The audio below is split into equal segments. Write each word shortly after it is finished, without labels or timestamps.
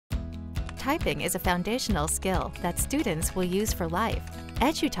Typing is a foundational skill that students will use for life.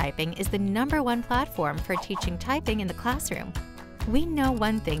 EduTyping is the #1 platform for teaching typing in the classroom. We know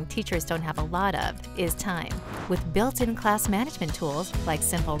one thing teachers don't have a lot of is time. With built-in class management tools like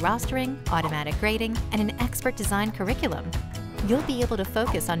simple rostering, automatic grading, and an expert-designed curriculum, you'll be able to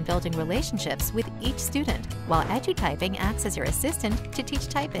focus on building relationships with each student, while EduTyping acts as your assistant to teach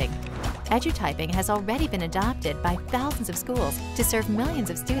typing. EduTyping has already been adopted by thousands of schools to serve millions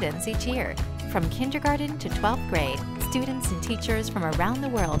of students each year. From kindergarten to 12th grade, students and teachers from around the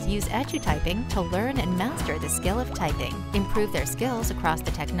world use EduTyping to learn and master the skill of typing, improve their skills across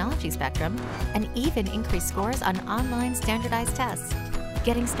the technology spectrum, and even increase scores on online standardized tests.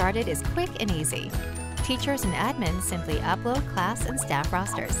 Getting started is quick and easy. Teachers and admins simply upload class and staff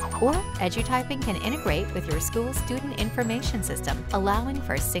rosters, or EduTyping can integrate with your school's student information system, allowing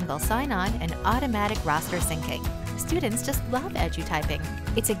for single sign-on and automatic roster syncing. Students just love EduTyping.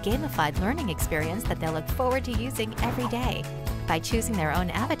 It's a gamified learning experience that they'll look forward to using every day. By choosing their own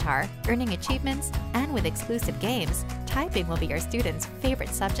avatar, earning achievements, and with exclusive games, typing will be your students'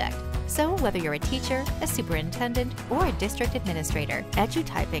 favorite subject. So whether you're a teacher, a superintendent, or a district administrator,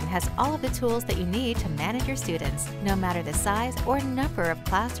 EduTyping has all of the tools that you need to manage your students, no matter the size or number of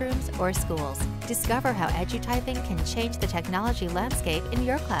classrooms or schools. Discover how EduTyping can change the technology landscape in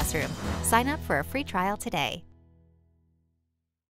your classroom. Sign up for a free trial today.